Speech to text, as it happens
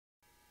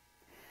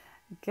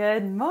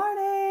Good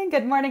morning.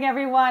 Good morning,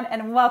 everyone,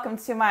 and welcome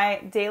to my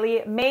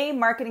daily May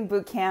Marketing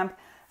Bootcamp.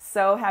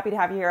 So happy to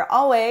have you here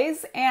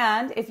always.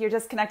 And if you're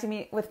just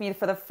connecting with me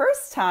for the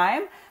first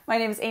time, my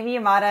name is Amy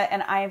Yamada,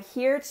 and I am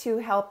here to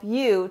help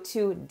you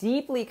to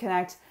deeply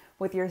connect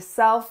with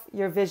yourself,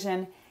 your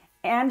vision,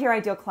 and your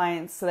ideal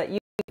clients so that you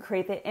can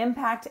create the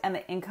impact and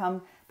the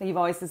income that you've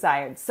always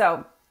desired.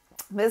 So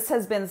this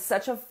has been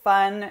such a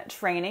fun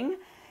training.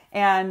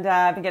 And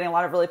I've been getting a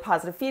lot of really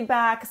positive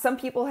feedback. Some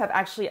people have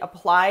actually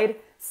applied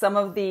some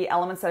of the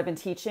elements that I've been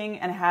teaching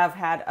and have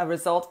had a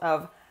result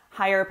of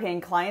higher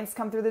paying clients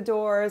come through the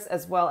doors,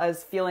 as well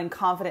as feeling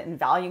confident in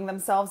valuing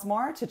themselves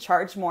more to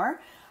charge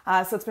more.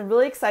 So it's been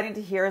really exciting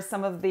to hear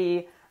some of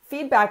the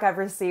feedback I've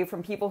received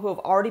from people who have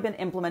already been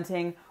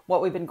implementing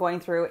what we've been going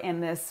through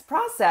in this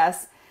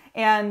process.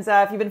 And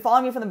if you've been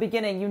following me from the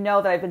beginning, you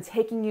know that I've been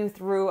taking you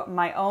through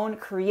my own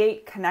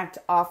Create, Connect,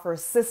 Offer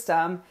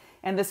system.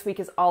 And this week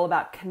is all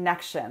about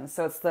connection.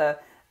 So it's the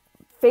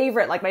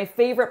favorite, like my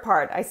favorite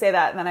part. I say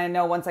that, and then I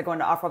know once I go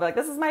into offer, I'll be like,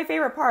 this is my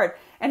favorite part.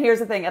 And here's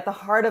the thing, at the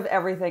heart of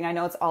everything, I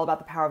know it's all about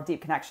the power of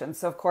deep connection.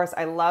 So of course,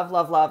 I love,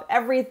 love, love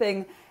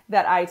everything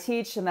that I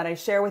teach and that I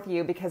share with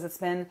you because it's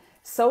been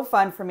so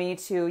fun for me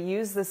to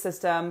use the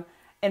system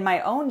in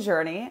my own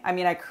journey. I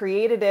mean, I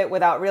created it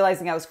without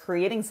realizing I was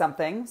creating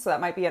something. So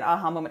that might be an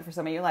aha moment for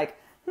some of you, like,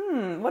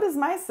 what is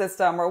my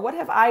system? Or what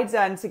have I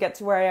done to get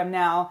to where I am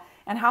now?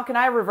 And how can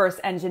I reverse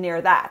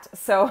engineer that?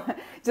 So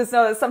just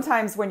know that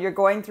sometimes when you're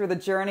going through the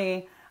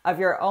journey of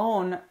your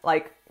own,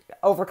 like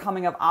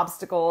overcoming of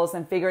obstacles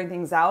and figuring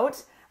things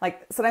out,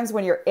 like sometimes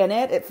when you're in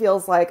it, it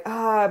feels like,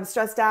 I'm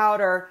stressed out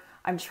or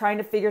I'm trying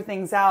to figure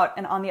things out.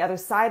 And on the other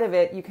side of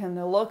it, you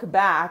can look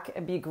back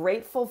and be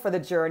grateful for the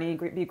journey,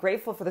 be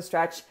grateful for the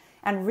stretch,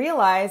 and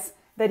realize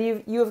that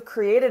you have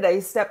created a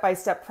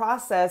step-by-step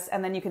process,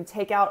 and then you can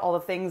take out all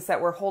the things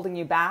that were holding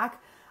you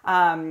back.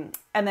 And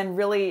then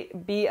really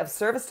be of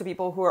service to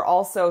people who are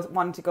also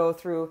wanting to go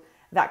through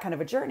that kind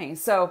of a journey.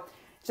 So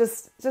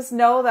just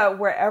know that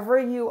wherever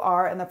you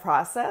are in the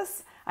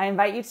process, I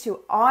invite you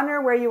to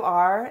honor where you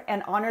are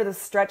and honor the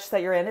stretch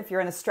that you're in, if you're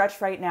in a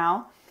stretch right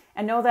now,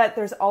 and know that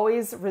there's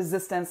always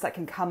resistance that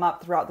can come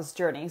up throughout this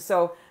journey.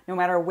 So no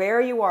matter where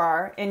you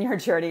are in your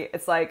journey,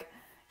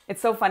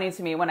 it's so funny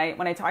to me when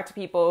I talk to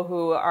people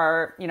who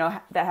are,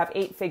 that have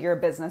 8-figure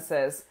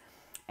businesses.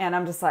 And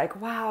I'm just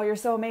like, wow, you're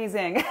so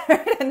amazing.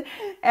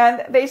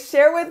 and they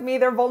share with me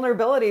their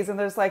vulnerabilities. And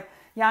they're just like,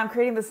 yeah, I'm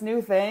creating this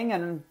new thing.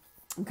 And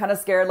I'm kind of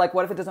scared. Like,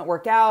 what if it doesn't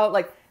work out?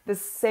 Like, the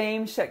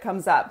same shit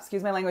comes up.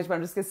 Excuse my language, but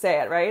I'm just going to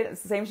say it, right?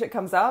 It's the same shit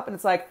comes up. And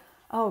it's like,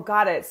 oh,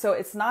 got it. So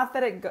it's not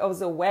that it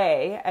goes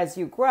away as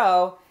you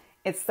grow.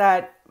 It's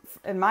that,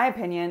 in my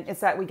opinion,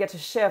 it's that we get to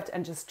shift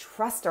and just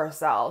trust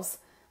ourselves.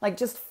 Like,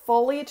 just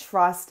fully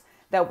trust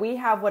that we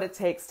have what it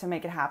takes to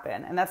make it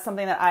happen. And that's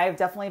something that I've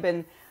definitely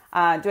been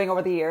doing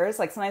over the years.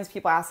 Like sometimes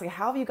people ask, like,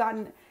 how have you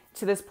gotten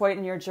to this point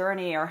in your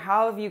journey? Or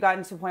how have you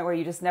gotten to a point where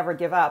you just never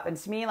give up? And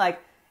to me,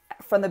 like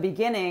from the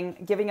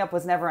beginning, giving up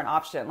was never an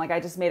option. Like I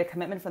just made a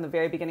commitment from the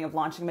very beginning of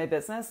launching my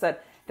business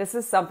that this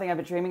is something I've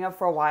been dreaming of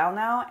for a while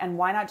now. And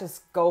why not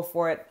just go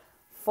for it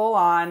full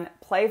on,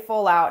 play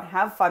full out,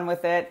 have fun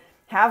with it,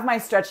 have my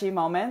stretchy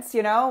moments,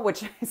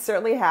 which I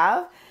certainly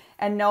have,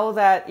 and know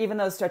that even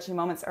those stretchy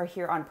moments are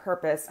here on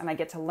purpose and I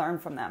get to learn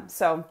from them.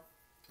 So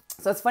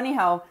it's funny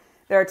how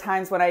there are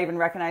times when I even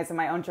recognize in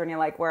my own journey,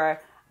 like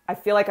where I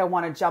feel like I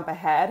want to jump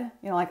ahead,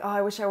 like, oh,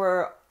 I wish I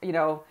were,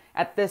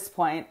 at this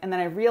point. And then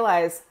I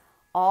realize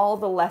all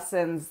the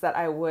lessons that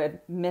I would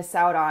miss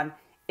out on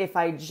if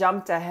I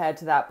jumped ahead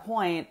to that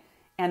point,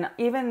 and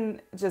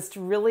even just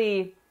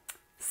really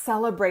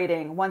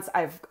celebrating once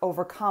I've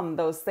overcome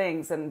those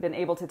things and been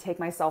able to take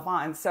myself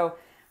on. So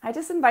I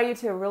just invite you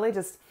to really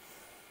just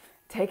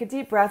take a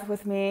deep breath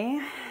with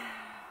me.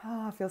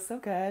 Oh, it feels so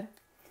good.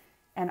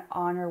 And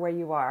honor where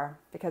you are,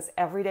 because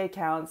every day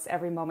counts,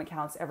 every moment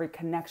counts, every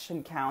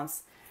connection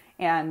counts.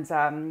 And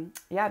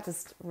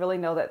just really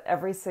know that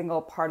every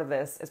single part of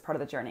this is part of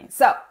the journey.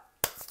 So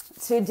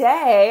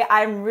today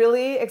I'm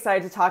really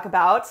excited to talk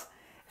about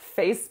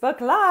Facebook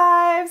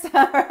Lives.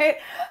 All right.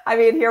 I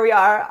mean, here we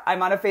are.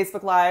 I'm on a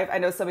Facebook Live. I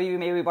know some of you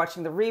may be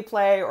watching the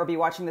replay or be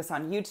watching this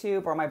on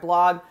YouTube or my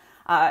blog.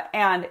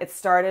 And it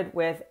started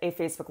with a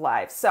Facebook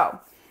Live.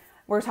 So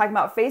we're talking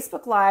about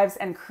Facebook Lives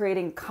and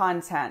creating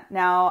content.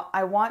 Now,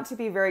 I want to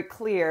be very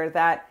clear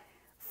that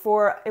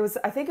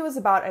I think it was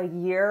about a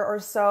year or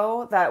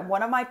so that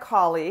one of my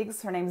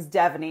colleagues, her name's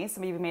Devaney,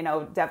 some of you may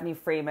know Devaney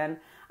Freeman.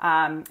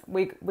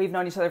 We've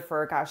known each other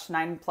for,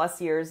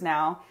 9+ years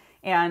now.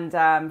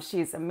 And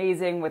she's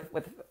amazing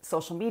with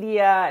social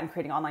media and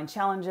creating online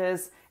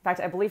challenges. In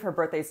fact, I believe her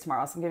birthday's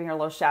tomorrow, so I'm giving her a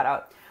little shout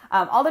out.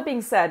 All that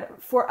being said,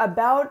 for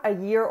about a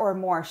year or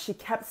more, she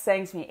kept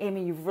saying to me,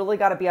 Amy, you've really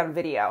got to be on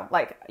video,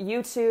 like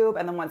YouTube.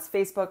 And then once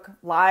Facebook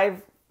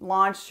Live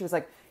launched, she was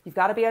like, you've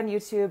got to be on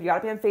YouTube. You got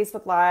to be on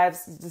Facebook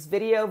Lives, just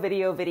video,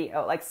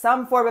 like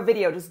some form of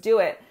video, just do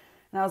it.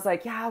 And I was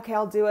like, yeah, okay,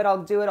 I'll do it.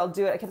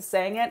 I kept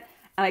saying it.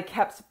 And I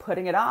kept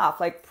putting it off,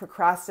 like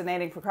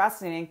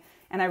procrastinating.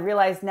 And I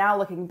realized now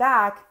looking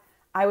back,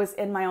 I was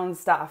in my own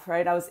stuff,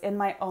 right? I was in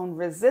my own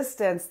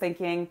resistance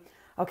thinking,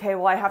 okay,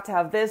 well, I have to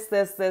have this,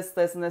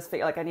 and this.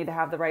 Like, I need to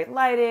have the right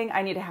lighting.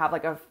 I need to have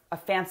like a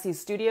fancy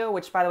studio,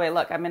 which, by the way,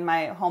 look, I'm in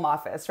my home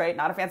office, right?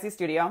 Not a fancy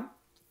studio.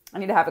 I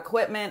need to have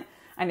equipment.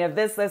 I need to have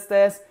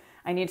this.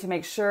 I need to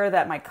make sure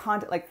that my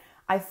content, like,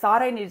 I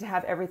thought I needed to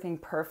have everything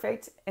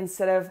perfect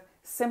instead of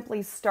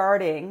simply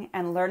starting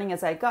and learning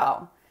as I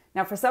go.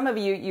 Now, for some of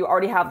you, you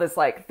already have this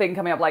like thing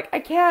coming up, like, I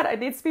can't, it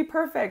needs to be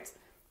perfect.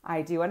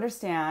 I do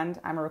understand.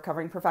 I'm a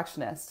recovering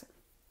perfectionist.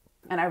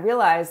 And I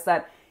realized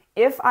that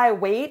if I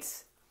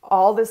wait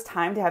all this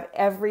time to have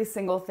every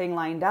single thing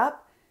lined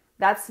up,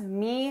 that's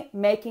me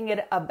making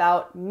it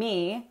about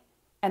me.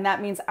 And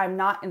that means I'm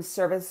not in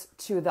service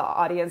to the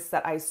audience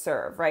that I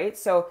serve, right?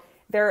 So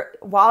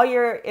while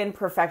you're in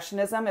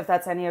perfectionism, if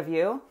that's any of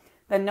you,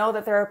 then know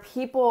that there are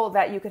people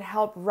that you could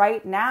help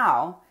right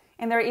now.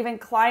 And there are even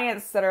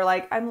clients that are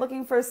like, I'm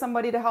looking for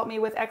somebody to help me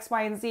with X,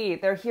 Y, and Z.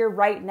 They're here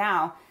right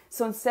now.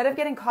 So instead of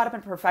getting caught up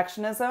in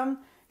perfectionism,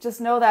 just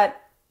know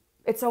that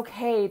it's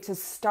okay to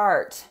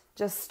start.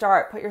 Just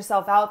start, put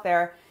yourself out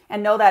there,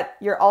 and know that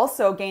you're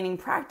also gaining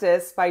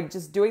practice by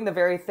just doing the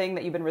very thing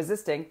that you've been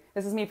resisting.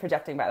 This is me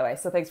projecting, by the way,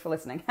 so thanks for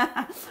listening.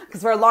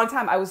 Because for a long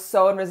time, I was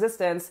so in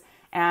resistance,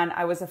 and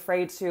I was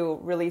afraid to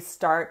really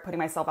start putting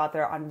myself out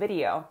there on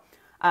video.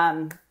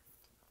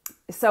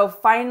 So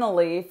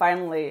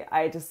finally,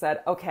 I just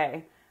said,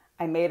 okay,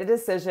 I made a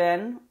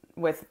decision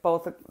with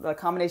both the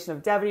combination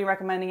of Devaney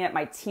recommending it,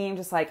 my team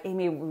just like,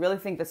 Amy, we really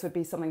think this would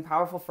be something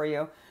powerful for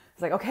you.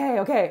 It's like,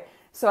 okay.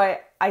 So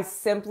I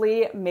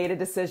simply made a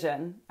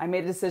decision. I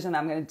made a decision that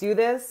I'm going to do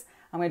this.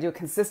 I'm going to do it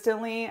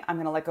consistently. I'm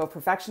going to let go of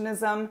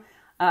perfectionism.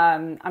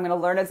 I'm going to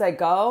learn as I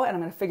go, and I'm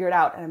going to figure it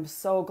out. And I'm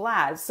so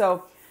glad.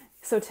 So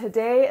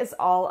today is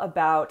all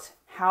about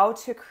how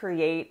to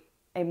create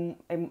a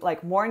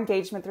like more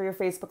engagement through your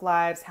Facebook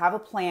Lives, have a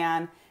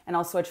plan, and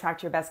also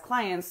attract your best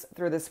clients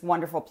through this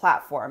wonderful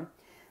platform.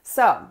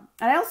 So,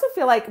 and I also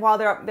feel like while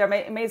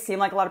it may seem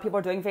like a lot of people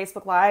are doing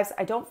Facebook Lives,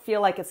 I don't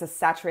feel like it's a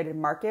saturated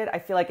market. I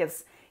feel like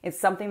it's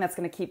something that's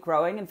going to keep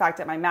growing. In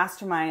fact, at my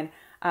mastermind,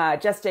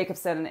 Jess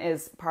Jacobson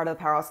is part of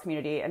the Powerhouse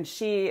community, and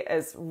she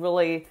is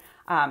really,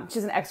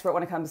 she's an expert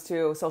when it comes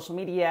to social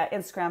media,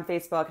 Instagram,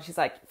 Facebook. She's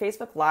like,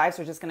 Facebook Lives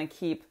are just going to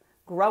keep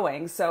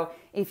growing. So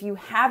if you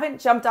haven't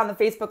jumped on the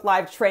Facebook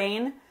Live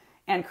train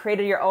and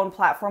created your own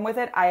platform with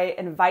it, I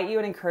invite you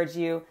and encourage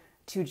you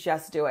to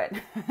just do it.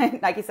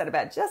 Nike said it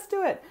best, just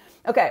do it.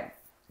 Okay,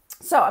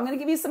 so I'm going to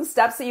give you some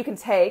steps that you can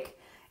take.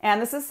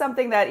 And this is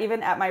something that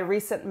even at my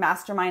recent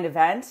mastermind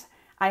event,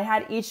 I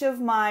had each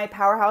of my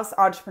Powerhouse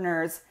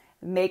entrepreneurs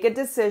make a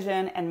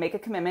decision and make a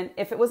commitment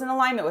if it was in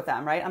alignment with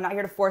them, right? I'm not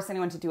here to force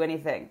anyone to do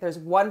anything. There's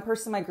one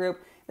person in my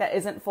group that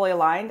isn't fully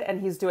aligned,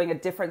 and he's doing a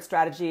different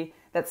strategy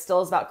that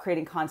still is about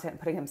creating content and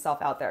putting himself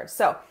out there.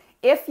 So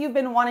if you've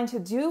been wanting to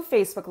do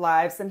Facebook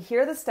Lives, then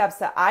here are the steps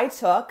that I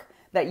took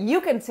that you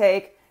can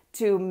take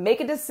to make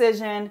a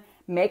decision,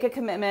 make a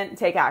commitment,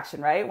 take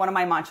action, right? One of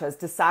my mantras,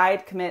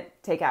 decide, commit,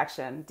 take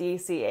action,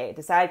 DCA,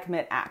 decide,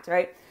 commit, act,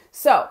 right?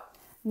 So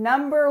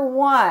number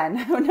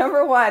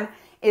one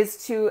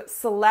is to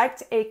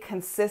select a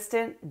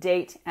consistent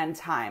date and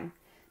time.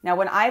 Now,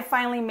 when I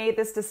finally made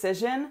this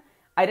decision,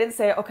 I didn't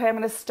say, okay, I'm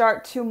going to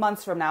start 2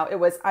 months from now. It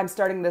was, I'm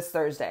starting this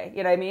Thursday.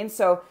 You know what I mean?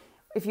 So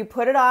if you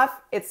put it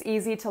off, it's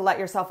easy to let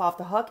yourself off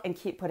the hook and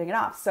keep putting it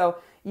off. So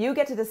you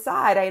get to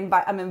decide.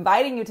 I'm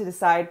inviting you to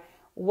decide,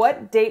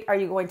 what date are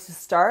you going to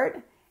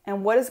start,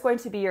 and what is going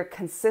to be your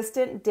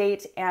consistent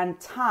date and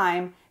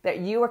time that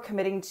you are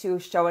committing to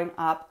showing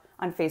up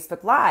on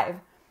Facebook Live.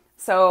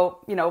 So,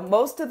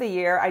 most of the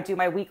year I do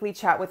my weekly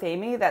chat with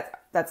Amy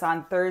that's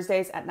on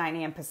Thursdays at 9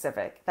 a.m.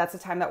 Pacific. That's a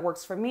time that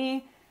works for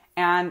me,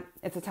 and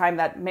it's a time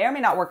that may or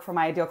may not work for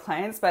my ideal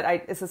clients, but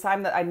it's a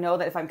time that I know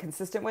that if I'm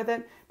consistent with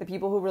it, the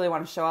people who really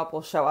want to show up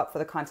will show up for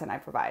the content I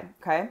provide,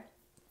 okay?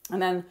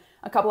 And then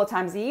a couple of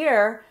times a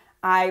year,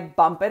 I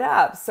bump it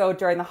up. So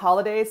during the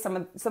holidays, some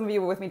of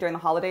you were with me during the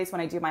holidays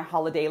when I do my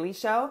Holidaily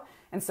show.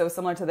 And so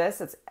similar to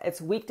this,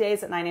 it's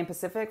weekdays at 9 a.m.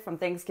 Pacific from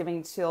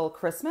Thanksgiving till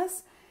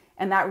Christmas.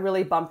 And that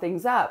really bumped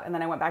things up. And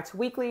then I went back to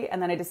weekly, and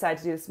then I decided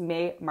to do this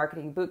May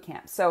Marketing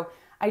Bootcamp. So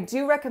I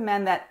do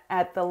recommend that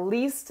at the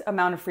least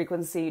amount of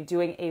frequency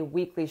doing a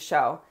weekly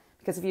show.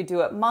 Because if you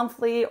do it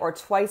monthly or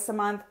twice a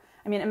month,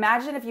 I mean,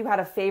 imagine if you had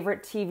a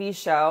favorite TV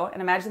show,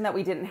 and imagine that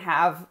we didn't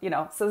have,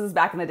 so this is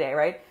back in the day,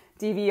 right?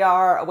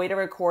 DVR, a way to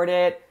record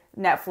it,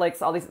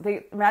 Netflix, all these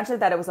things. Imagine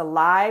that it was a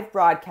live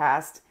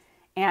broadcast,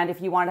 and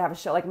if you wanted to have a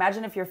show, like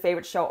imagine if your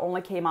favorite show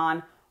only came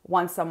on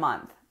once a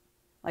month.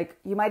 Like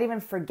you might even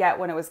forget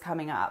when it was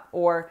coming up.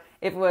 Or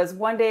if it was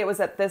one day it was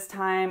at this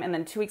time, and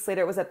then 2 weeks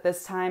later it was at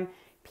this time,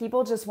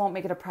 people just won't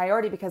make it a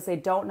priority because they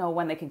don't know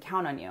when they can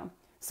count on you.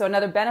 So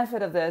another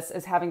benefit of this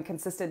is having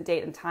consistent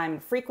date and time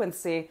and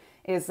frequency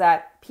is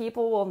that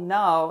people will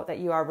know that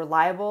you are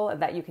reliable and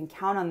that you can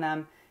count on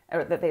them,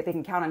 or that they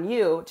can count on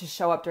you to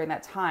show up during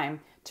that time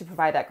to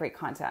provide that great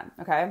content,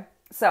 okay?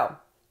 So,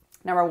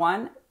 number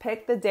one,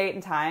 pick the date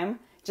and time.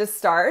 Just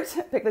start,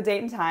 pick the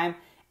date and time,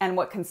 and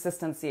what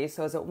consistency.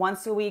 So is it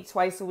once a week,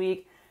 twice a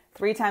week,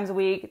 3 times a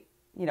week,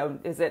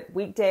 is it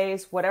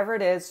weekdays, whatever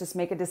it is, just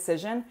make a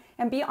decision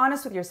and be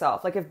honest with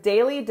yourself. Like if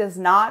daily does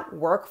not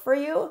work for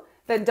you,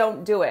 then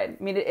don't do it.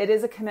 I mean, it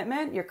is a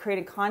commitment. You're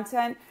creating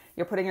content.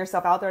 You're putting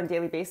yourself out there on a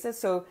daily basis.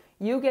 So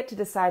you get to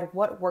decide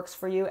what works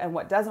for you and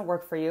what doesn't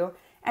work for you,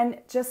 and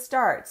just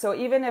start. So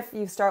even if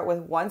you start with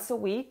once a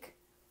week,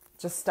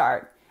 just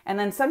start. And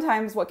then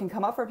sometimes what can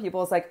come up for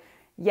people is like,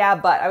 yeah,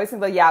 but I always think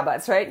about yeah,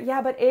 buts, right?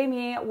 Yeah, but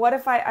Amy, what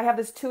if I have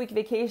this 2-week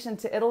vacation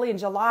to Italy in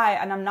July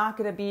and I'm not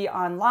going to be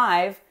on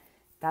live?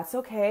 That's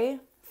okay.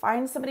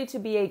 Find somebody to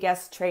be a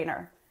guest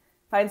trainer.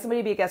 Find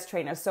somebody to be a guest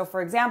trainer. So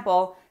for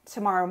example,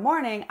 tomorrow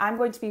morning, I'm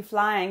going to be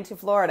flying to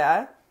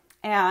Florida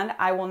and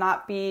I will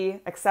not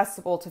be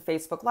accessible to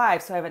Facebook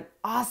Live. So I have an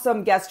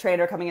awesome guest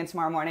trainer coming in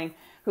tomorrow morning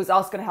who's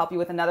also going to help you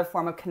with another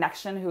form of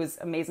connection, who's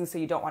amazing, so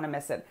you don't want to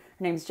miss it.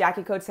 Her name's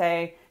Jackie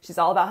Cote. She's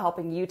all about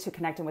helping you to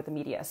connect in with the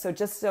media. So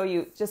just so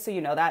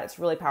you know that, it's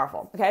really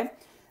powerful, okay?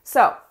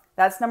 So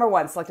that's number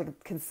one, select a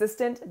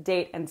consistent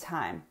date and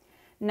time.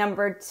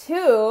 Number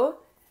two,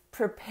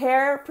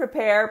 prepare,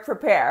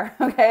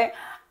 okay?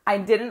 I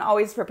didn't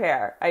always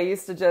prepare. I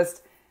used to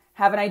just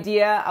have an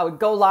idea, I would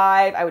go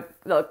live, I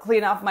would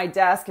clean off my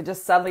desk and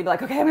just suddenly be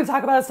like, okay, I'm going to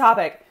talk about this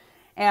topic.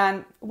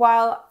 And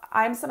while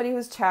I'm somebody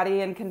who's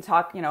chatty and can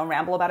talk,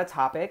 ramble about a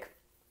topic,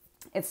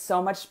 it's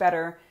so much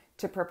better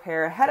to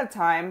prepare ahead of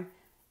time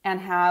and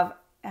have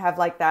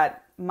like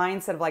that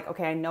mindset of like,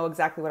 okay, I know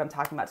exactly what I'm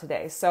talking about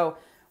today. So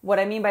what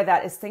I mean by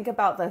that is think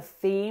about the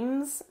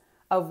themes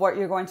of what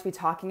you're going to be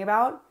talking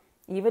about.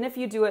 Even if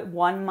you do it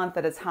 1 month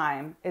at a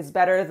time is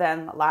better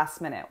than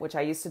last minute, which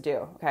I used to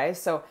do. Okay.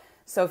 So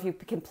if you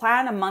can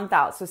plan a month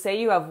out, so say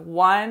you have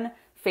one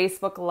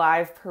Facebook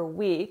Live per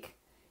week,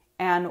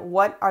 and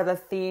what are the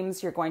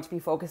themes you're going to be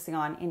focusing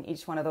on in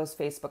each one of those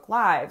Facebook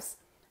Lives?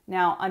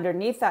 Now,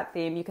 underneath that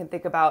theme, you can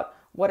think about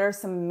what are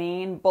some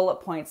main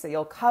bullet points that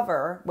you'll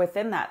cover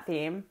within that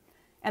theme.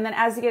 And then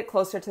as you get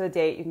closer to the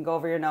date, you can go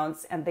over your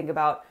notes and think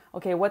about,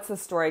 okay, what's the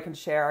story I can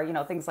share,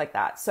 things like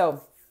that.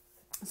 So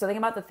think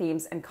about the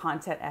themes and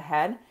content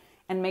ahead,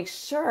 and make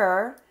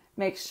sure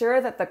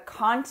that the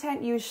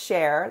content you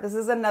share, this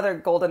is another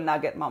golden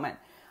nugget moment,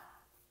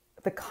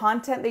 the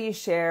content that you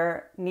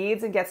share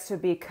needs and gets to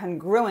be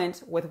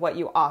congruent with what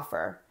you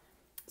offer.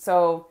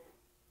 So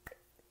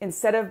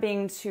instead of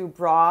being too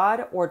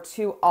broad or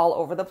too all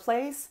over the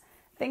place,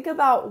 think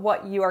about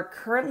what you are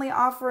currently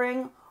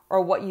offering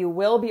or what you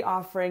will be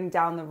offering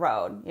down the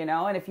road,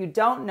 And if you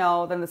don't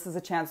know, then this is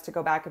a chance to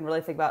go back and really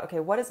think about, okay,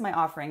 what is my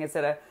offering? Is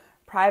it a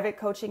private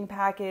coaching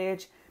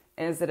package?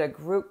 Is it a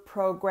group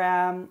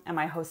program? Am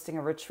I hosting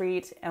a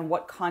retreat? And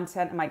what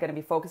content am I going to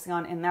be focusing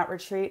on in that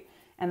retreat?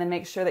 And then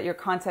make sure that your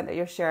content that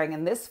you're sharing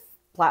in this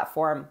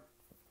platform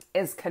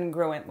is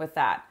congruent with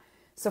that.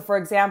 So for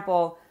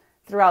example,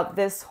 throughout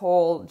this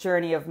whole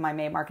journey of my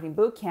May Marketing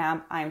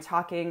Bootcamp, I'm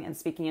talking and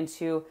speaking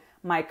into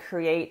my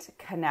Create,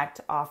 Connect,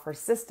 Offer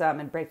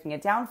system and breaking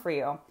it down for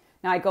you.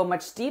 Now I go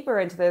much deeper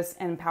into this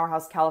in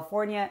Powerhouse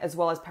California as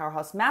well as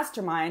Powerhouse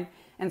Mastermind.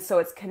 And so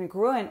it's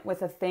congruent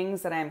with the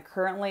things that I'm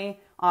currently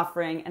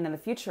offering and in the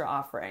future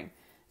offering.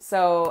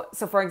 So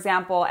for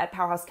example, at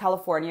Powerhouse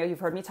California,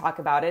 you've heard me talk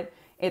about it.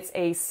 It's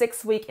a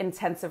 6-week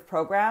intensive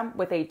program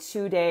with a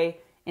 2-day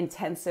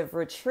intensive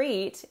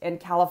retreat in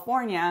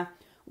California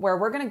where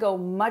we're going to go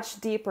much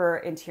deeper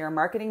into your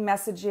marketing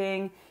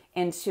messaging,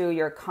 into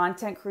your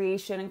content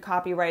creation and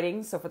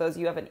copywriting. So for those of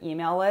you who have an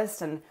email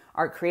list and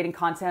are creating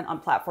content on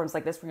platforms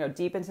like this, we're going to go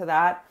deep into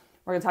that.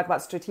 We're going to talk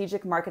about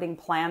strategic marketing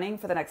planning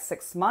for the next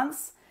 6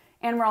 months.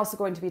 And we're also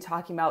going to be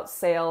talking about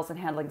sales and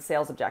handling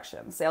sales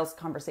objections, sales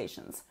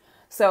conversations.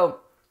 So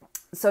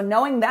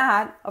knowing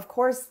that, of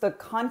course, the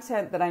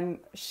content that I'm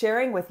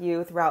sharing with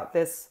you throughout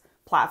this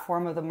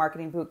platform of the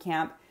Marketing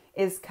Bootcamp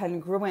is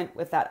congruent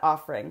with that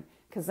offering.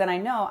 Because then I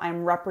know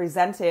I'm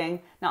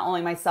representing not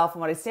only myself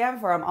and what I stand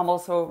for, I'm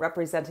also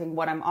representing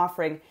what I'm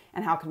offering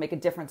and how it can make a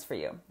difference for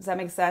you. Does that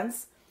make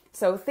sense?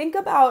 So think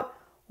about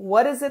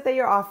what is it that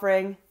you're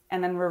offering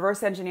and then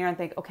reverse engineer and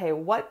think, okay,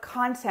 what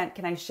content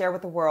can I share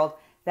with the world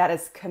that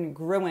is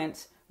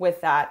congruent with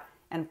that,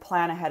 and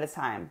plan ahead of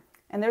time.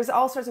 And there's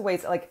all sorts of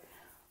ways, like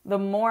the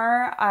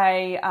more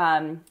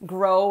I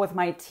grow with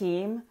my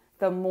team,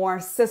 the more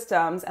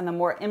systems and the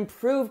more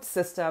improved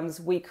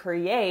systems we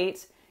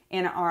create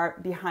in our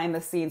behind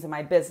the scenes in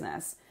my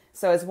business.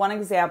 So as one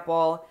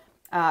example,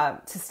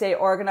 to stay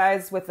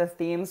organized with the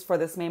themes for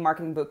this May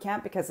Marketing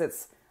Bootcamp, because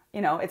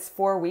it's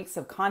 4 weeks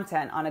of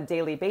content on a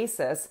daily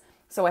basis.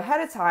 So ahead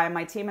of time,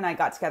 my team and I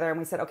got together and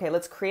we said, okay,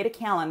 let's create a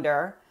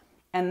calendar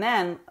and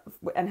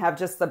have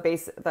just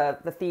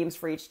the themes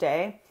for each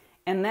day.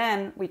 And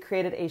then we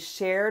created a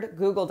shared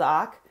Google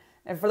Doc.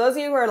 And for those of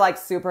you who are like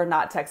super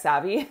not tech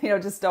savvy,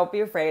 just don't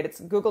be afraid.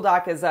 Google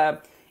Doc is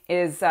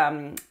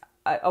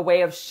a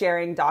way of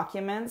sharing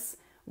documents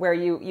where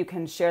you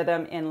can share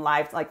them in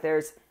live. Like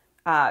there's,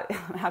 how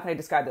can I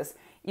describe this?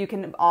 You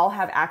can all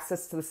have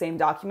access to the same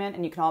document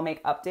and you can all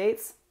make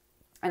updates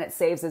and it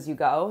saves as you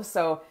go.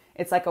 So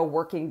it's like a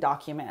working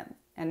document.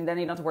 And then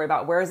you don't have to worry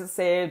about where is it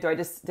saved?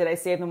 Did I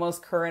save the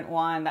most current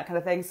one? That kind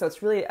of thing. So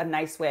it's really a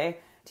nice way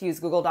to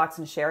use Google Docs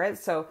and share it.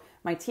 So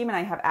my team and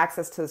I have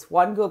access to this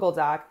one Google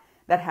Doc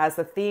that has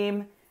the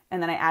theme,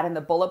 and then I add in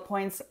the bullet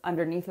points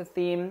underneath the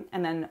theme.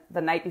 And then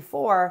the night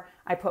before,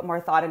 I put more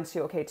thought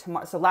into, okay,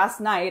 tomorrow. So last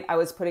night, I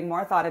was putting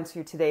more thought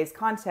into today's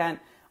content.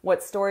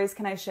 What stories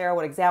can I share?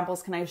 What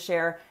examples can I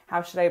share?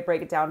 How should I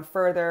break it down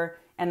further?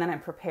 And then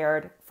I'm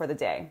prepared for the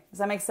day. Does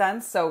that make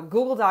sense? So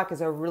Google Doc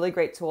is a really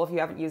great tool if you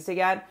haven't used it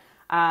yet.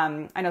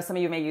 I know some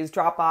of you may use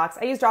Dropbox.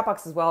 I use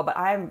Dropbox as well, but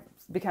I'm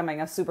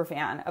becoming a super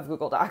fan of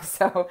Google Docs.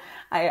 So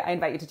I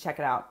invite you to check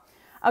it out.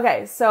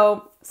 Okay,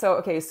 so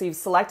you've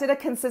selected a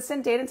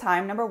consistent date and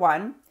time, number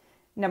one.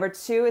 Number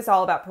two is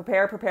all about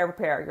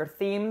prepare, your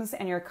themes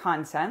and your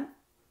content.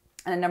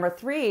 And then number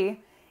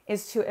three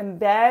is to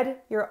embed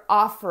your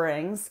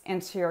offerings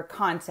into your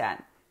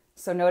content.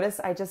 So notice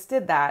I just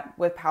did that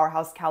with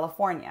Powerhouse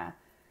California.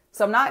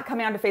 So I'm not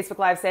coming onto Facebook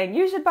Live saying,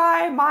 you should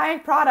buy my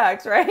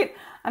product, right?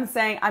 I'm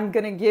saying I'm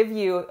going to give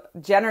you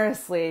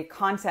generously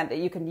content that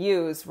you can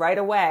use right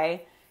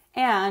away.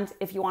 And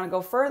if you want to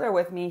go further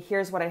with me,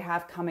 here's what I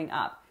have coming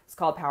up. It's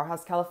called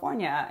Powerhouse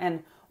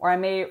California. Or I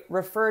may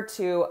refer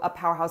to a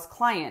Powerhouse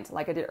client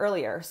like I did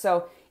earlier.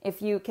 So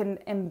if you can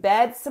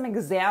embed some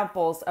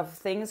examples of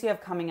things you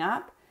have coming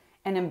up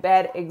and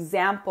embed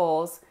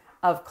examples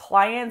of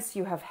clients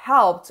you have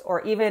helped,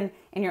 or even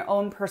in your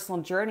own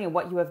personal journey,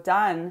 what you have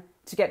done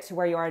to get to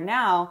where you are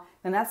now,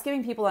 then that's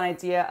giving people an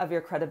idea of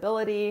your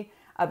credibility,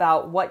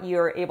 about what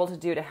you're able to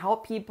do to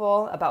help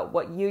people, about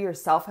what you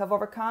yourself have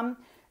overcome.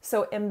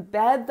 So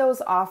embed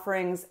those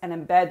offerings and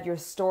embed your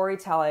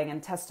storytelling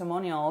and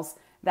testimonials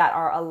that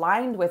are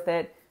aligned with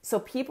it, so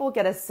people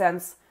get a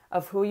sense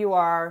of who you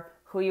are,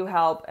 who you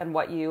help, and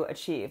what you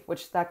achieve,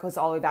 which that goes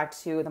all the way back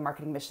to the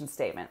marketing mission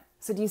statement.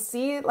 So do you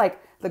see like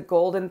the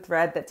golden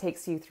thread that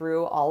takes you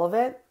through all of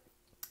it?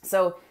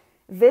 So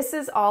this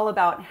is all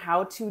about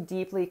how to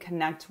deeply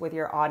connect with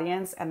your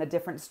audience and the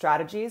different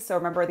strategies. So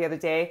remember the other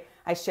day,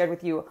 I shared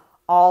with you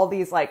all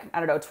these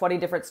 20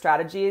 different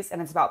strategies,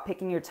 and it's about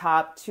picking your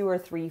top 2 or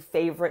 3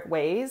 favorite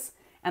ways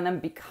and then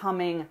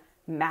becoming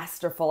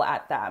masterful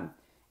at them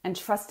and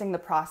trusting the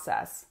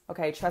process.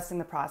 Okay, trusting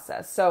the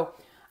process. So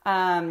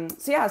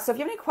if you have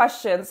any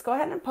questions, go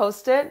ahead and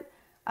post it.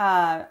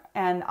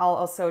 And I'll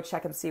also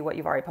check and see what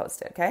you've already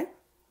posted, okay?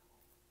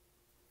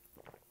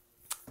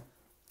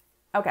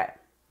 Okay.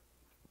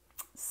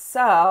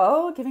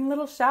 So, giving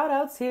little shout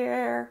outs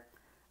here.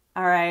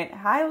 All right.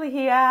 Hi,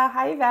 Lehia.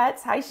 Hi, Yvette.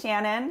 Hi,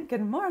 Shannon.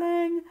 Good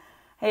morning.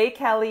 Hey,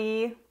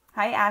 Kelly.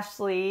 Hi,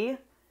 Ashley.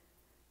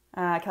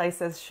 Kelly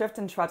says, shift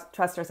and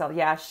trust yourself.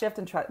 Yeah, shift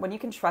and trust. When you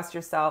can trust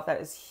yourself,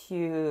 that is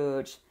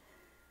huge.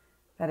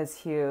 That is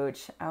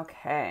huge.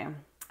 Okay.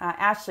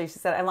 Ashley, she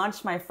said, I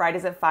launched my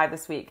Fridays at 5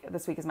 this week.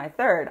 This week is my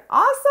 3rd.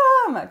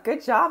 Awesome.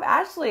 Good job,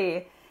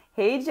 Ashley.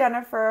 Hey,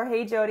 Jennifer.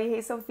 Hey, Jody.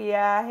 Hey,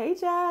 Sophia. Hey,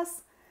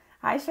 Jess.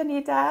 Hi,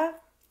 Shanita.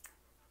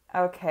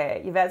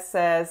 Okay. Yvette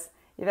says,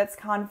 Yvette's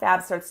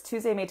Confab starts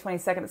Tuesday, May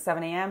 22nd at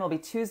 7 a.m. It'll be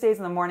Tuesdays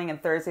in the morning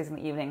and Thursdays in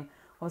the evening.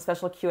 We'll have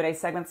special Q&A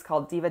segments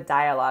called Diva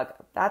Dialogue.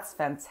 That's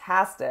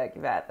fantastic,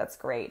 Yvette. That's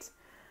great.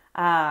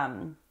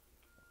 Okay.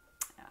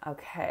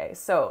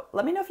 So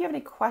let me know if you have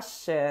any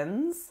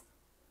questions.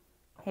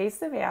 Hey,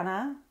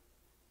 Savannah.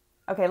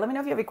 Okay, let me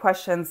know if you have any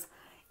questions.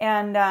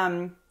 And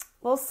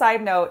little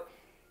side note,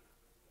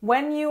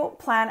 when you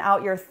plan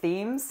out your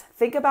themes,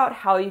 think about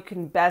how you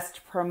can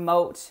best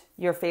promote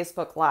your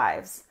Facebook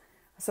Lives.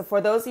 So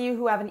for those of you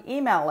who have an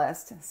email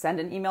list, send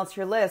an email to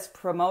your list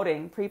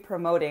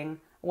pre-promoting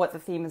what the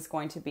theme is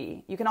going to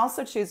be. You can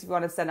also choose if you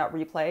want to send out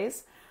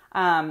replays.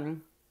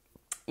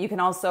 You can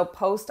also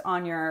post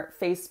on your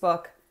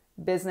Facebook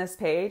business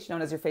page,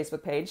 known as your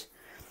Facebook page.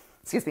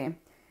 Excuse me.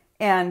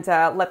 And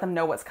let them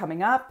know what's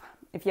coming up.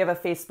 If you have a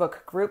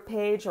Facebook group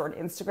page or an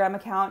Instagram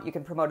account, you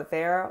can promote it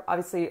there.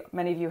 Obviously,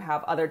 many of you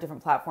have other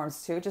different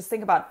platforms too. Just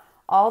think about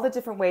all the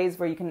different ways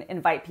where you can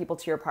invite people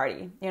to your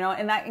party,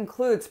 and that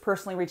includes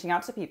personally reaching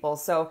out to people.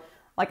 So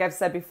like I've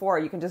said before,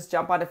 you can just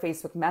jump onto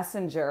Facebook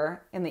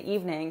Messenger in the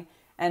evening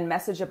and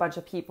message a bunch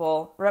of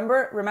people.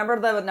 Remember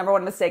the number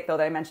one mistake though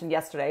that I mentioned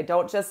yesterday.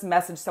 Don't just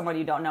message someone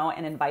you don't know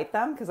and invite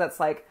them, because that's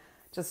like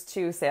just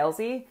too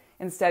salesy.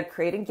 Instead,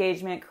 create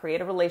engagement,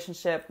 create a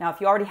relationship. Now, if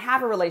you already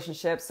have a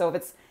relationship, so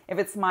if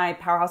it's my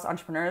Powerhouse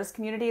Entrepreneurs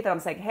community that I'm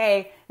saying,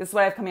 hey, this is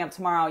what I have coming up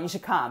tomorrow, you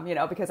should come,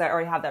 because I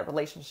already have that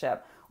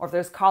relationship. Or if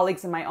there's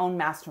colleagues in my own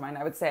mastermind,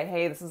 I would say,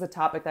 hey, this is a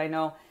topic that I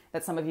know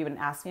that some of you have been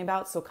asking me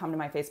about, so come to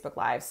my Facebook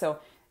Live. So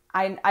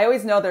I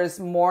always know there's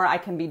more I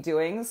can be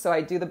doing, so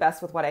I do the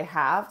best with what I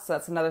have. So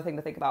that's another thing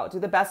to think about. Do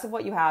the best of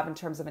what you have in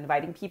terms of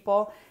inviting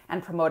people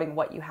and promoting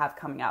what you have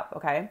coming up,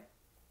 okay?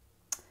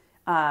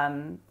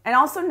 And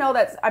also know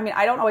that,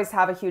 I don't always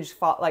have a huge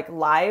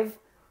live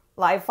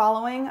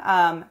following.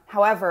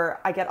 However,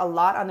 I get a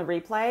lot on the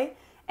replay,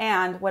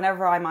 and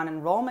whenever I'm on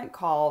enrollment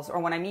calls or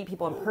when I meet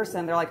people in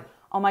person, they're like,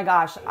 oh my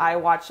gosh, I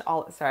watch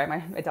sorry, my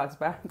dog's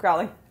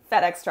growling,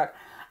 FedEx truck.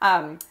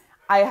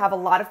 I have a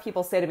lot of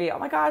people say to me, oh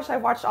my gosh, I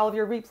watched all of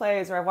your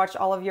replays, or I watched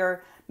all of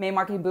your May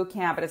Marketing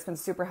Bootcamp, and it's been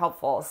super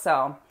helpful.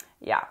 So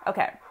yeah,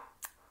 okay.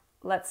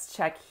 Let's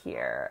check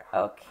here.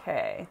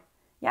 Okay.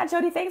 Yeah,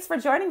 Jody, thanks for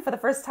joining for the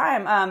first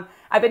time.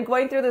 I've been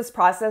going through this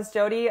process,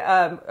 Jody,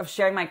 of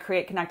sharing my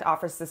Create, Connect,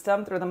 Offer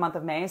system through the month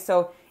of May.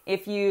 So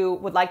if you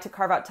would like to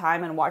carve out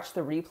time and watch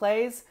the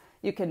replays,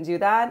 you can do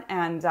that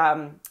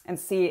and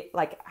see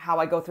like how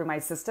I go through my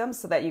system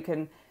so that you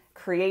can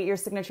create your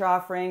signature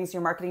offerings,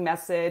 your marketing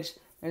message.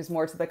 There's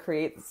more to the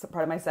create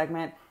part of my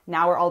segment.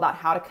 Now we're all about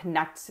how to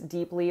connect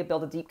deeply,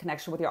 build a deep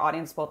connection with your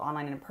audience, both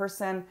online and in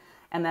person.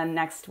 And then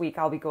next week,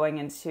 I'll be going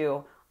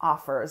into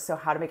offers. So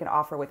how to make an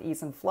offer with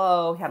ease and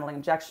flow, handling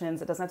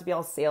objections. It doesn't have to be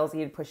all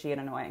salesy and pushy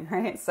and annoying,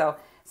 right? So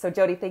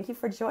Jody, thank you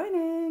for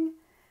joining.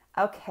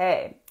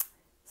 Okay.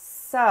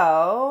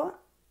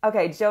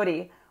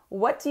 Jody,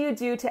 what do you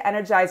do to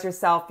energize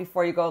yourself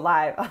before you go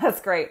live? Oh,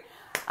 that's great.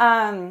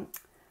 Well,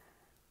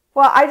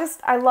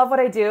 I love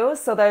what I do.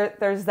 So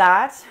there's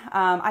that.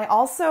 I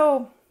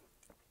also,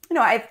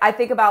 I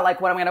think about like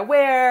what I'm going to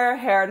wear,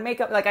 hair and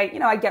makeup. Like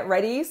I get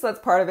ready. So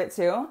that's part of it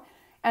too.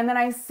 And then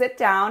I sit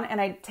down and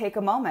I take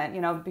a moment,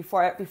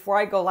 before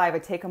I go live, I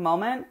take a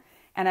moment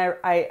and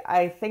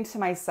I think to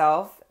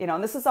myself,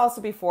 and this is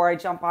also before I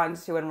jump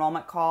onto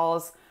enrollment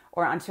calls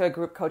or onto a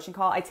group coaching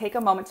call. I take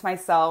a moment to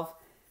myself,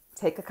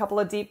 take a couple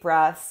of deep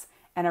breaths,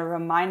 and I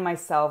remind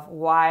myself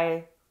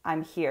why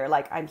I'm here.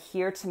 Like I'm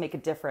here to make a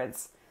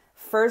difference.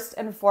 First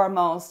and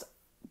foremost,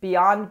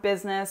 beyond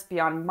business,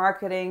 beyond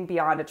marketing,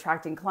 beyond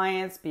attracting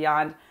clients,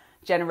 beyond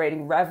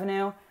generating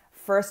revenue.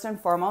 First and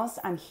foremost,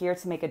 I'm here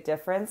to make a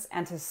difference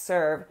and to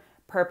serve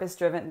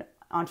purpose-driven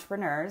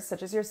entrepreneurs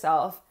such as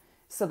yourself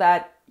so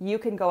that you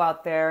can go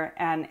out there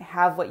and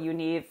have what you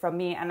need from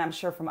me and I'm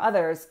sure from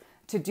others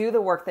to do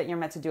the work that you're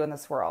meant to do in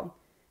this world.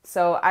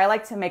 So I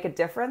like to make a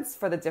difference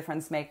for the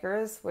difference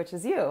makers, which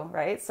is you,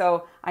 right?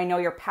 So I know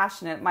you're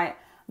passionate.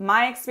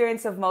 My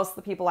experience of most of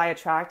the people I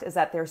attract is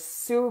that they're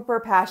super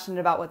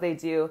passionate about what they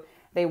do.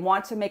 They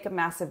want to make a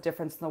massive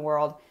difference in the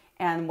world.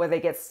 And where they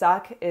get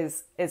stuck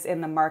is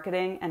in the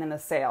marketing and in the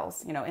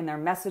sales, in their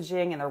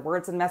messaging, in their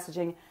words and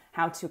messaging,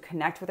 how to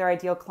connect with their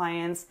ideal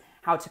clients,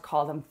 how to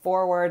call them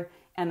forward.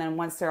 And then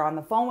once they're on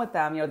the phone with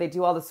them, they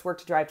do all this work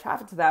to drive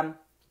traffic to them,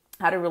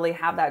 how to really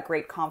have that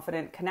great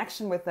confident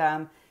connection with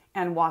them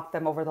and walk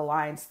them over the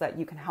line so that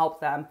you can help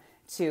them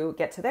to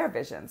get to their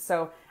vision.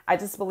 So I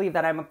just believe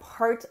that I'm a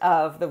part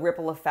of the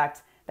ripple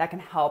effect that can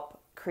help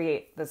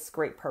create this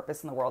great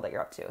purpose in the world that you're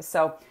up to.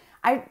 So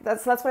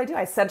that's what I do.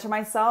 I center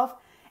myself.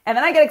 And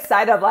then I get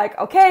excited. I'm like,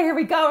 okay, here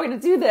we go. We're going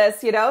to do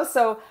this,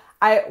 So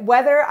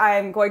whether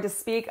I'm going to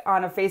speak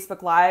on a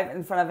Facebook Live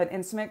in front of an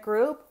intimate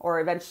group or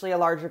eventually a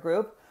larger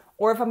group,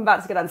 or if I'm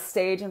about to get on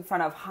stage in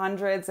front of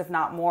hundreds, if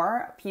not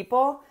more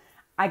people,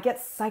 I get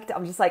psyched.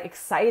 I'm just like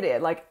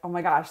excited. Like, oh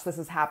my gosh, this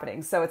is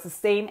happening. So it's the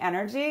same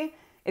energy.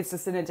 It's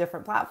just in a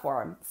different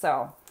platform.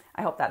 So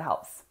I hope that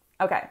helps.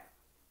 Okay.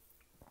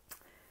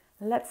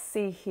 Let's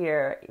see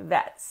here.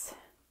 Yvette.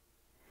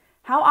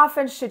 How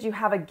often should you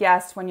have a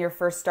guest when you're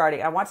first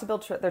starting? I want to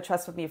build their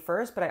trust with me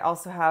first, but I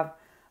also have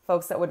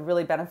folks that would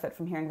really benefit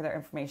from hearing their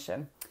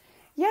information.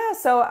 Yeah,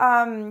 so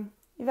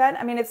Yvette,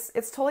 I mean, it's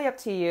totally up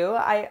to you.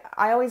 I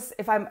always,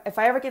 if I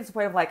ever get to the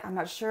point of like, I'm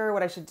not sure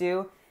what I should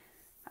do,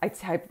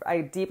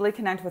 I deeply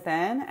connect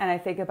within and I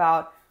think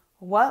about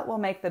what will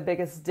make the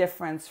biggest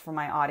difference for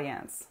my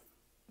audience.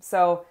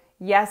 So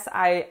yes,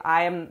 I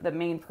am the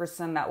main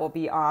person that will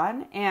be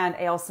on, and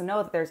I also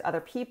know that there's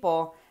other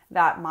people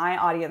that my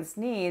audience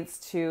needs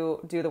to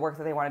do the work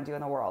that they want to do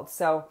in the world.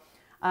 So,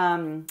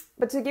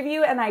 but to give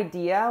you an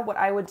idea, what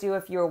I would do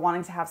if you were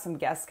wanting to have some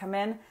guests come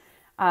in,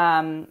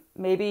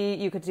 maybe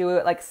you could do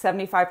it like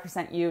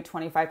 75% you,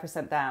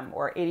 25% them,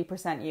 or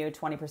 80% you,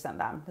 20%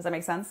 them. Does that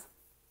make sense?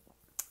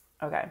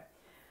 Okay.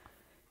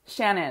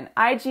 Shannon,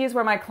 IG is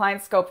where my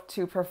clients scope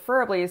to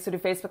preferably, so do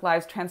Facebook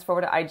Lives transfer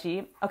over to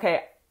IG?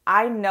 Okay,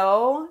 I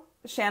know,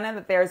 Shannon,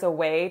 that there's a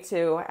way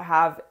to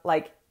have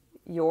like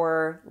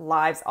your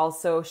lives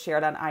also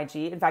shared on IG.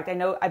 In fact,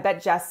 I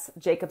bet Jess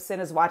Jacobson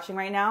is watching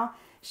right now.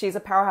 She's a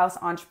powerhouse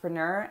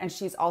entrepreneur and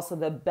she's also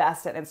the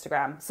best at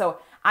Instagram. So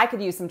I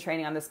could use some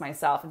training on this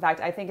myself. In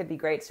fact, I think it'd be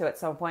great to at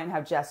some point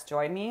have Jess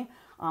join me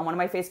on one of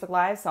my Facebook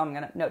Lives. So I'm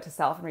going to note to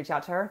self and reach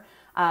out to her.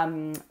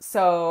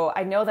 So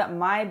I know that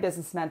my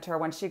business mentor,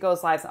 when she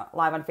goes live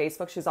on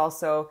Facebook, she's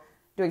also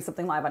doing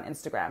something live on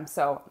Instagram.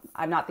 So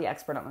I'm not the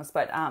expert on this,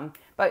 but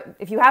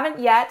if you haven't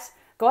yet,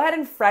 go ahead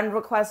and friend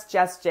request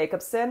Jess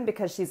Jacobson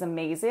because she's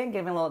amazing.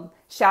 Give me a little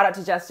shout out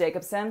to Jess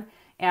Jacobson.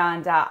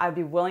 And I'd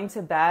be willing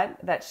to bet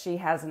that she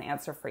has an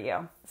answer for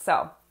you.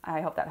 So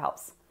I hope that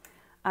helps.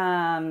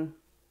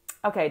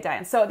 Okay,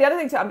 Diane. So the other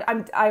thing too,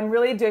 I'm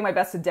really doing my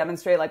best to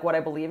demonstrate like what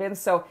I believe in.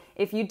 So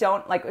if you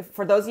don't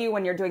for those of you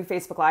when you're doing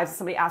Facebook Lives, if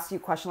somebody asks you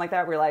a question like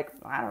that, we're like,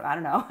 I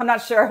don't know. I'm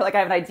not sure. Like I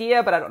have an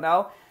idea, but I don't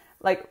know.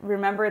 Like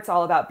remember, it's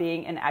all about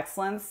being in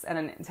excellence and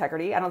in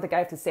integrity. I don't think I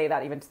have to say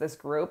that even to this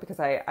group because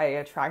I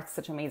attract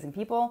such amazing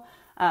people.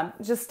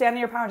 Just stand in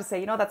your power to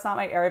say, that's not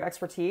my area of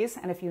expertise.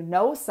 And if you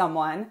know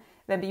someone,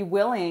 then be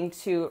willing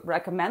to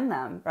recommend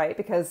them, right?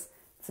 Because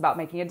it's about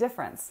making a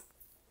difference.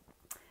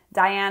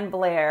 Diane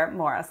Blair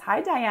Morris. Hi,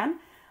 Diane.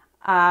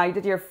 You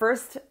did your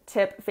first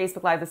tip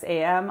Facebook Live this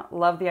AM.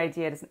 Love the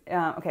idea.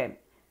 Okay.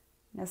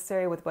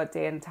 Necessary with what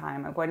day and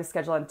time? I'm going to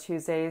schedule on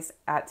Tuesdays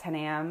at 10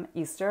 a.m.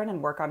 Eastern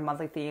and work on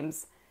monthly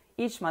themes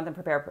each month and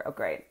prepare for, oh,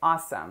 great.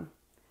 Awesome.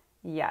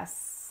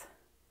 Yes.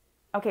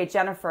 Okay,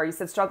 Jennifer, you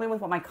said struggling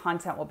with what my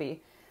content will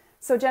be.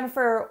 So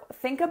Jennifer,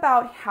 think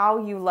about how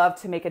you love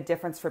to make a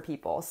difference for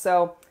people.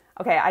 So,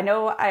 okay,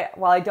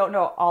 while I don't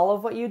know all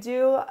of what you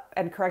do,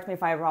 and correct me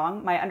if I'm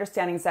wrong, my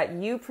understanding is that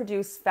you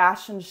produce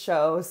fashion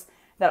shows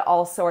that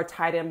also are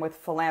tied in with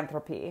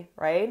philanthropy,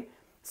 right?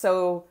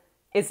 So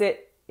is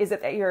it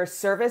that you're a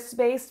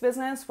service-based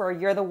business where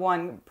you're the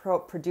one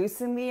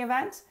producing the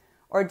event?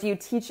 Or do you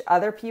teach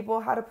other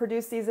people how to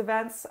produce these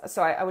events?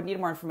 So I would need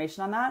more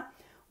information on that.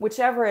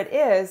 Whichever it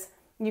is,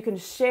 you can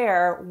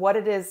share what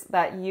it is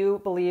that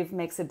you believe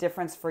makes a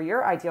difference for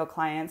your ideal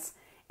clients,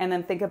 and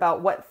then think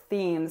about what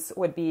themes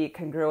would be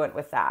congruent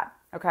with that,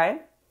 okay?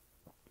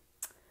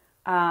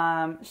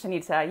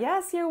 Shanita,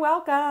 yes, you're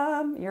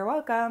welcome. You're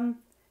welcome.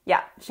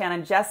 Yeah,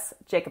 Shannon, Jess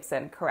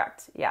Jacobson,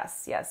 correct.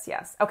 Yes.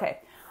 Okay,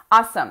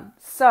 awesome.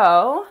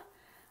 So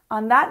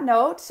on that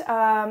note,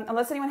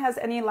 unless anyone has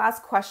any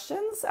last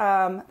questions,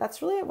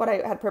 that's really what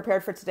I had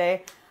prepared for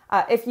today.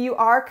 If you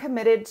are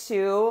committed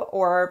to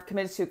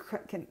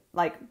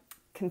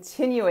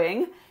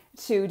continuing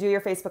to do your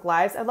Facebook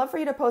Lives, I'd love for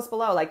you to post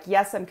below, like,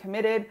 yes, I'm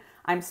committed.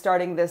 I'm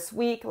starting this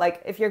week.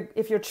 Like, if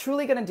you're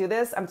truly going to do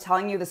this, I'm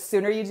telling you, the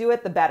sooner you do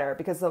it, the better,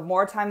 because the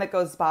more time that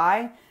goes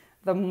by,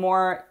 the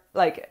more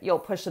like you'll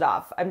push it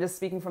off. I'm just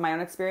speaking from my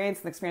own experience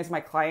and the experience of my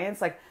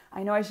clients. Like,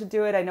 I know I should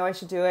do it.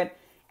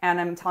 And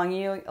I'm telling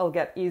you, it'll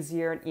get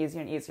easier and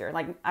easier and easier.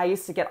 Like, I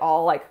used to get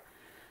all like,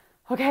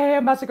 okay,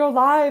 I'm about to go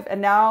live. And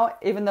now,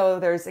 even though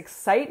there's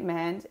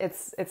excitement,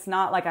 it's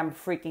not like I'm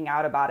freaking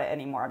out about it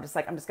anymore. I'm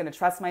just going to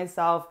trust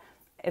myself.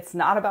 It's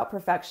not about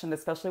perfection,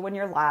 especially when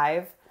you're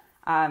live.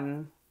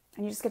 And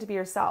you just get to be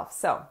yourself.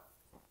 So,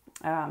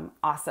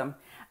 awesome.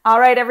 All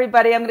right,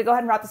 everybody, I'm going to go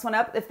ahead and wrap this one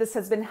up. If this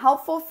has been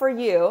helpful for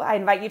you, I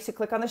invite you to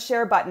click on the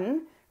share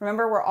button.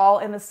 Remember, we're all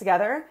in this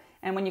together.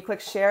 And when you click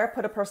share,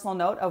 put a personal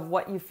note of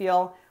what you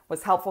feel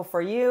was helpful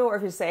for you, or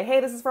if you say, hey,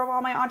 this is for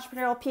all my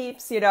entrepreneurial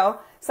peeps,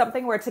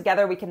 something where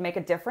together we can make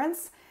a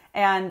difference.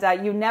 And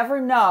you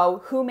never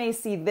know who may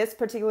see this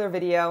particular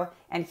video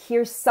and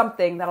hear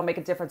something that'll make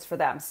a difference for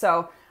them.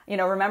 So,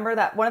 remember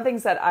that one of the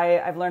things that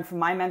I've learned from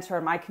my mentor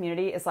in my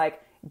community is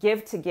like,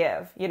 give to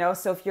give,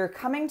 So if you're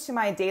coming to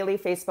my daily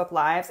Facebook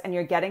Lives and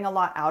you're getting a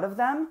lot out of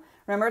them,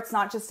 remember, it's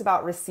not just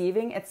about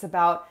receiving, it's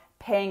about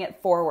paying it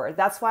forward.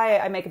 That's why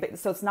I make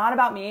so it's not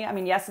about me. I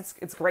mean, yes,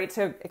 it's great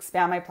to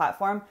expand my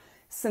platform.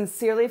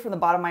 Sincerely, from the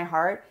bottom of my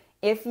heart,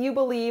 if you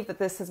believe that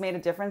this has made a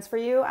difference for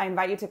you, I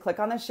invite you to click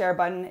on the share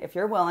button if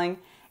you're willing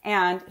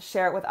and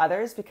share it with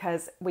others,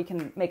 because we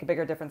can make a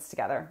bigger difference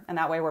together. And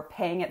that way we're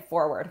paying it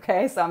forward,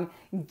 okay? So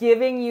I'm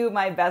giving you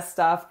my best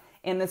stuff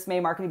in this May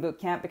Marketing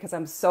Bootcamp because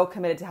I'm so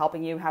committed to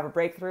helping you have a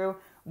breakthrough.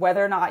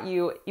 Whether or not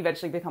you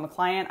eventually become a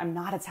client, I'm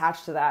not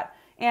attached to that.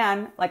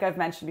 And like I've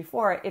mentioned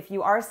before, if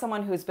you are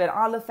someone who's been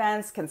on the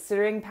fence,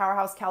 considering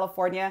Powerhouse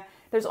California,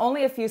 there's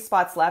only a few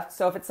spots left.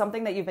 So if it's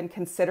something that you've been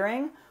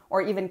considering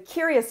or even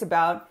curious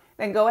about,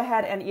 then go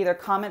ahead and either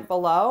comment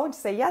below and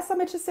say, yes,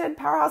 I'm interested in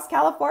Powerhouse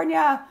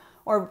California,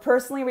 or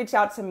personally reach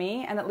out to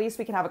me, and at least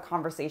we can have a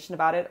conversation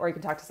about it, or you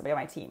can talk to somebody on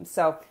my team.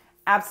 So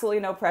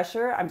absolutely no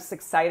pressure. I'm just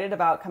excited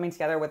about coming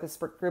together with this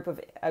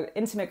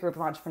intimate group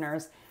of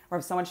entrepreneurs. We're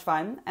having so much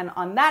fun. And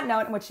on that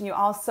note, I'm wishing you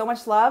all so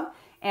much love.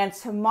 And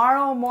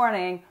tomorrow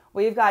morning,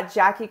 we've got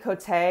Jackie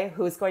Cote,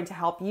 who is going to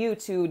help you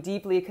to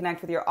deeply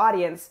connect with your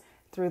audience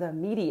through the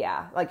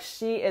media. Like,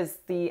 she is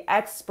the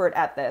expert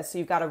at this. So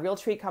you've got a real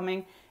treat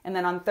coming. And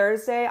then on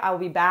Thursday, I will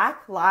be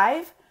back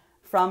live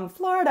from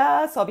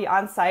Florida. So I'll be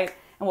on site,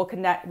 and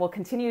we'll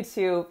continue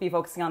to be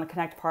focusing on the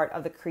connect part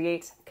of the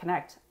Create,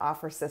 Connect,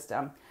 Offer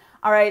system.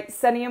 All right,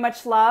 sending you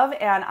much love,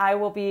 and I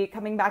will be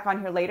coming back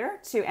on here later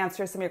to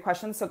answer some of your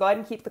questions. So go ahead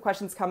and keep the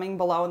questions coming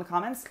below in the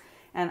comments,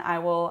 and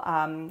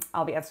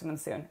I'll be answering them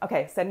soon.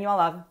 Okay, sending you all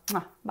love.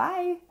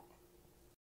 Bye.